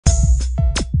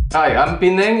Hi, I'm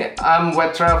Pineng, I'm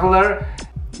WetTraveler.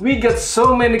 We get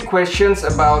so many questions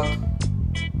about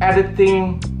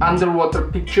editing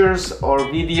underwater pictures or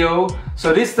video.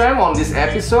 So this time on this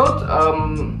episode,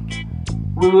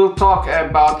 we will talk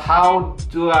about how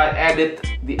do I edit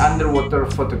the underwater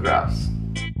photographs.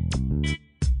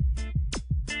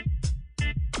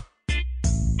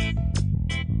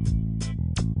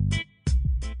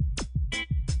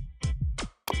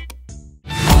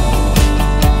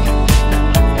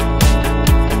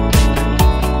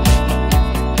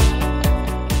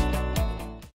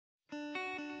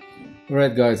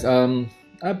 Alright guys,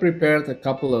 I prepared a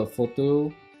couple of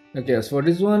photos. Okay, as for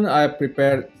this one, I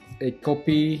prepared a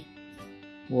copy,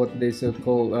 what they so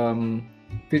called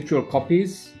virtual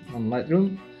copies on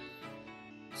Lightroom.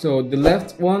 So the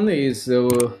left one is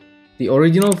the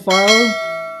original file,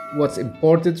 what's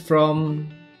imported from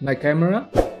my camera,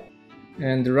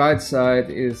 and the right side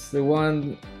is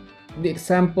the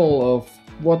example of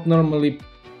what normally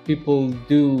people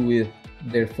do with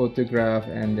their photograph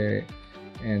and their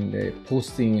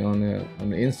posting on the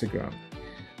Instagram.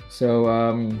 So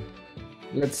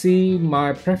let's see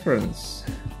my preference.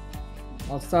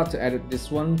 I'll start to edit this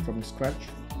one from scratch.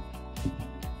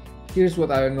 Here's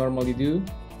what I normally do.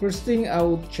 First thing, I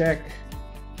will check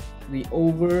the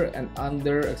over and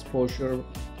under exposure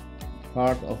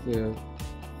part of the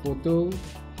photo.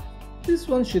 This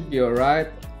one should be alright.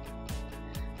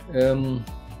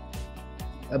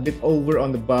 A bit over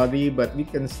on the body, but we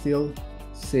can still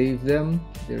save them.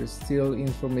 There's still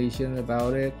information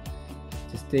about it.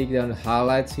 Just take down the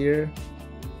highlights here,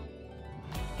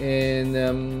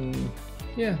 and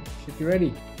yeah, should be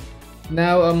ready.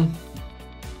 Now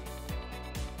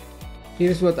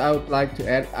here's what I would like to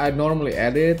add. I normally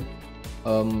edit.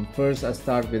 First I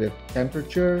start with the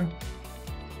temperature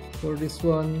for this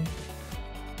one.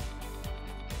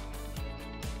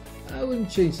 I wouldn't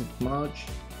change it much,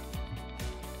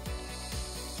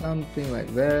 something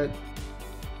like that.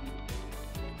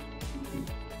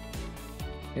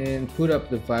 And put up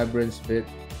the vibrance bit,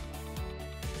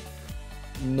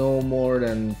 no more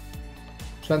than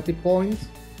 20 points,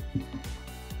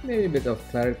 maybe a bit of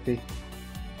clarity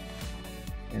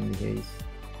in the case.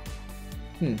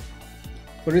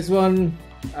 For this one,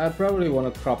 I probably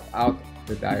want to crop out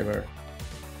the diver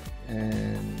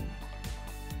and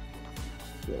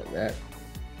do like that.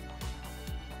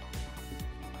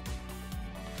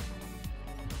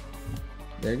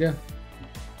 There you go.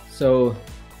 So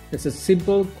it's a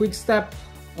simple, quick step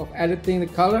of editing the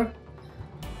color.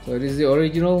 So this is the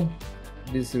original,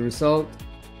 this is the result,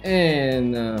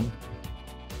 and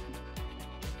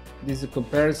this is a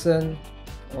comparison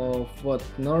of what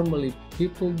normally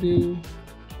people do.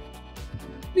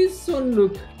 This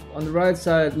one on the right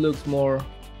side looks more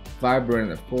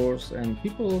vibrant, of course, and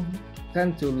people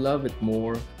tend to love it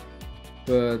more.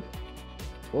 But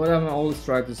what I'm always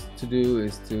trying to do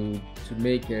is to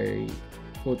make a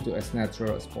photo as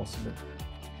natural as possible.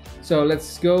 So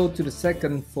let's go to the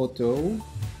second photo.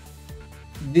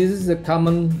 This is a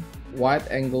common wide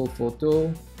angle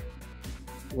photo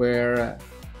where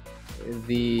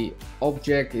the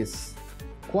object is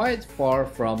quite far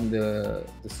from the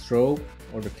strobe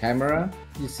or the camera.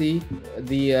 You see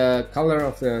the color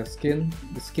of the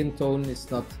skin tone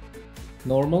is not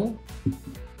normal.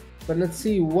 But let's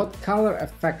see what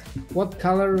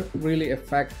color really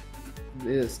affect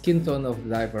the skin tone of the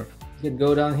diver. You can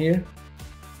go down here,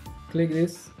 click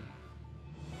this.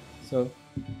 So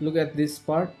look at this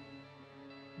part,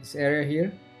 this area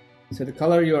here. So the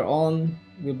color you're on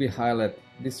will be highlighted.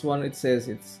 This one, it says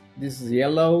this is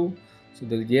yellow, so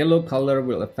the yellow color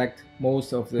will affect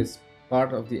most of this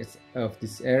part of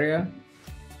this area.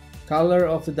 Color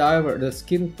of the diver, the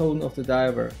skin tone of the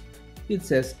diver, it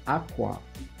says aqua,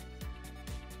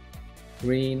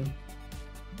 green,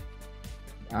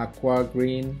 aqua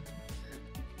green.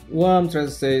 What I'm trying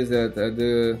to say is that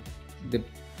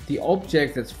the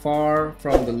object that's far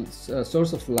from the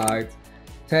source of light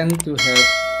tend to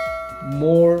have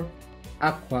more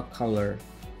aqua color.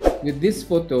 With this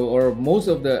photo, or most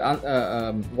of the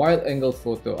wide angle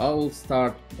photo, I will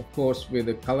start, of course, with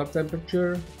the color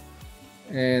temperature,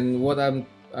 and what I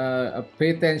pay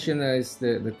attention is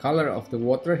the color of the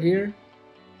water here.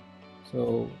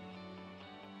 So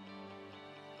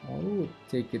I'll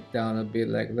take it down a bit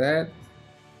like that,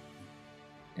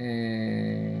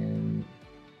 and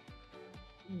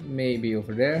maybe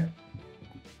over there.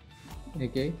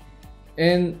 Okay,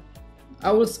 and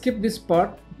I will skip this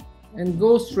part and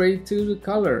go straight to the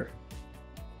color,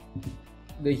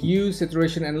 the hue,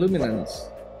 saturation, and luminance,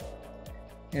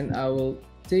 and I will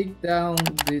take down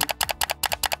the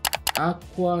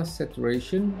aqua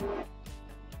saturation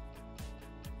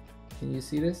Can you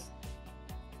see this?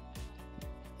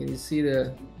 Can you see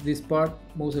this part,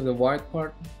 most of the white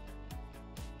part?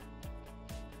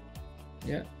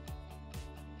 Yeah.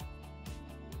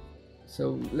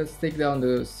 So let's take down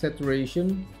the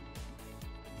saturation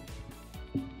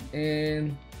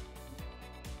and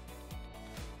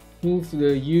move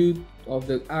the hue of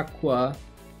the aqua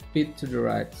bit to the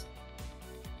right.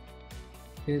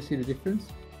 Can you see the difference?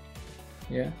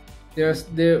 Yeah, there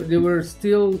were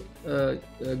still a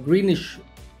greenish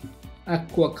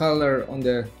aqua color on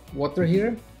the water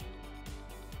here.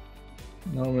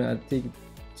 Normally I take it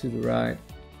to the right,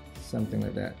 something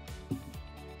like that.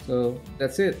 So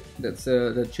that's it. That's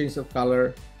the change of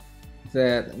color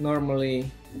that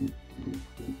normally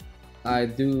I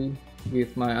do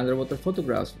with my underwater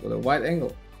photographs for the wide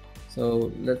angle.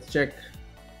 So let's check.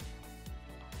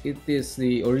 It is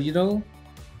the original,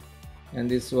 and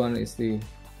this one is the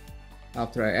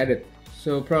after I edit.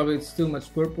 So probably it's too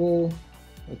much purple.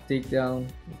 I'll take down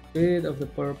a bit of the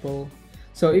purple.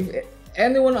 So if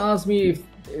anyone asks me if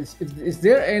is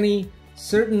there any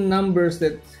certain numbers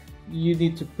that you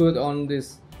need to put on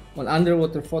this on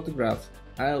underwater photographs,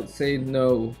 I'll say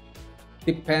no.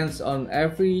 Depends on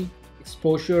every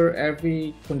exposure,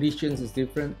 every conditions is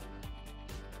different.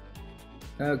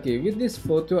 Okay, with this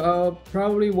photo I'll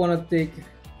probably want to take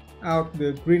out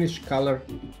the greenish color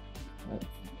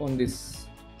on this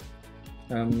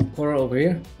coral over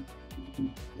here.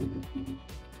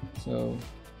 So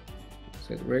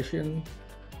saturation,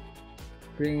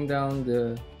 bring down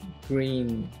the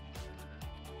green.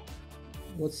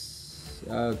 What's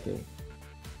okay?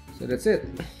 So that's it.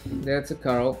 That's a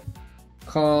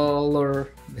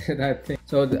color that I think.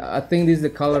 So I think this is the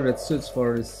color that suits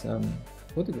for this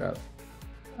photograph.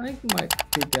 I might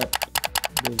take up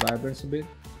the vibrance a bit,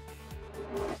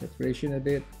 saturation a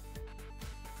bit.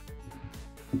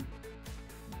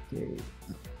 Okay.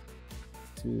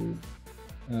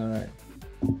 All right.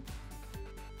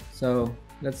 So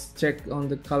let's check on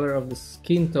the color of the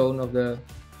skin tone of the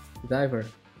diver.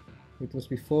 It was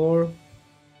before,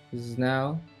 this is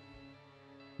now,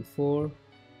 before,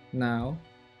 now.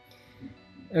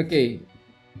 Okay,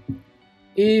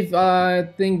 if I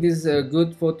think this is a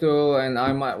good photo and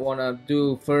I might want to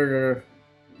do further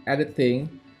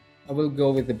editing, I will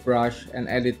go with the brush and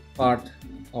edit part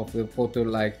of the photo,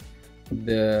 like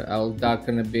I'll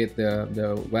darken a bit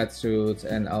the wetsuits,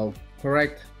 and I'll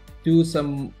do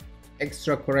some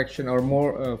extra correction or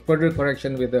more further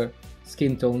correction with the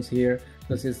skin tones here,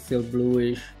 because it's still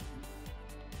bluish.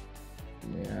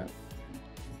 Yeah,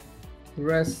 the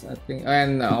rest I think,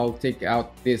 and I'll take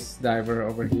out this diver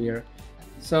over here.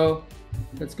 So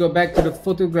let's go back to the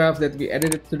photograph that we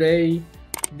edited today.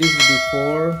 This is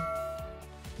before,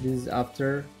 this is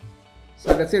after.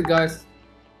 So that's it, guys.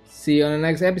 See you on the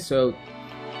next episode.